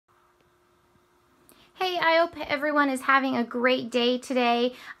I hope everyone is having a great day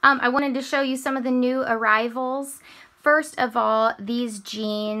today. I wanted to show you some of the new arrivals. First of all, these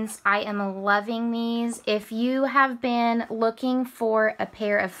jeans, I am loving these. If you have been looking for a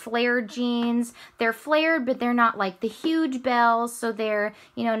pair of flared jeans, they're flared, but they're not like the huge bells, so they're,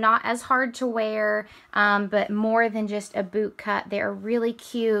 you know, not as hard to wear, but more than just a boot cut. They're really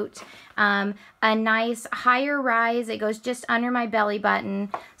cute. A nice higher rise. It goes just under my belly button,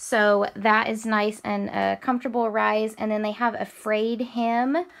 so that is nice and a comfortable rise. And then they have a frayed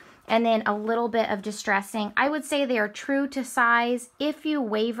hem, and then a little bit of distressing. I would say they are true to size. If you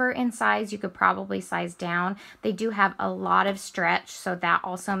waver in size, you could probably size down. They do have a lot of stretch, so that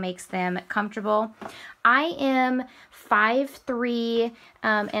also makes them comfortable. I am 5'3",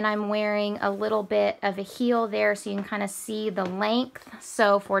 and I'm wearing a little bit of a heel there so you can kind of see the length.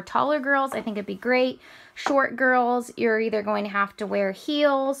 So for taller girls, I think it'd be great. Short girls, you're either going to have to wear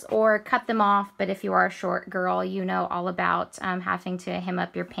heels or cut them off, but if you are a short girl, you know all about having to hem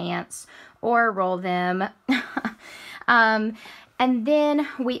up your pants or roll them. And then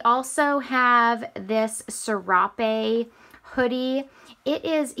we also have this Serape hoodie. It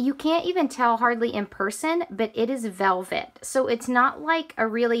is, you can't even tell hardly in person, but it is velvet. So it's not like a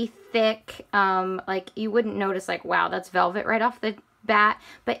really thick, like you wouldn't notice like, wow, that's velvet right off the bat,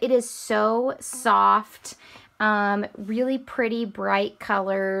 but it is so soft, really pretty bright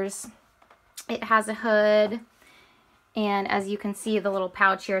colors. It has a hood, and as you can see, the little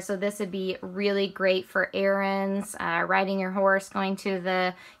pouch here, so this would be really great for errands, riding your horse, going to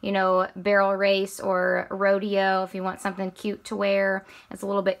the, you know, barrel race or rodeo if you want something cute to wear. It's a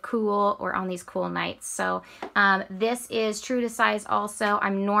little bit cool, or on these cool nights. So this is true to size also.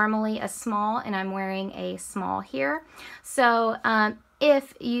 I'm normally a small, and I'm wearing a small here. So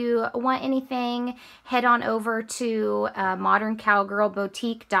if you want anything, head on over to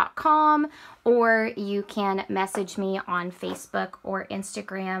moderncowgirlboutique.com, or you can message me on Facebook or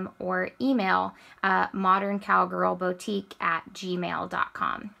Instagram or email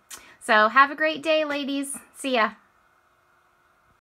moderncowgirlboutique@gmail.com. So have a great day, ladies. See ya.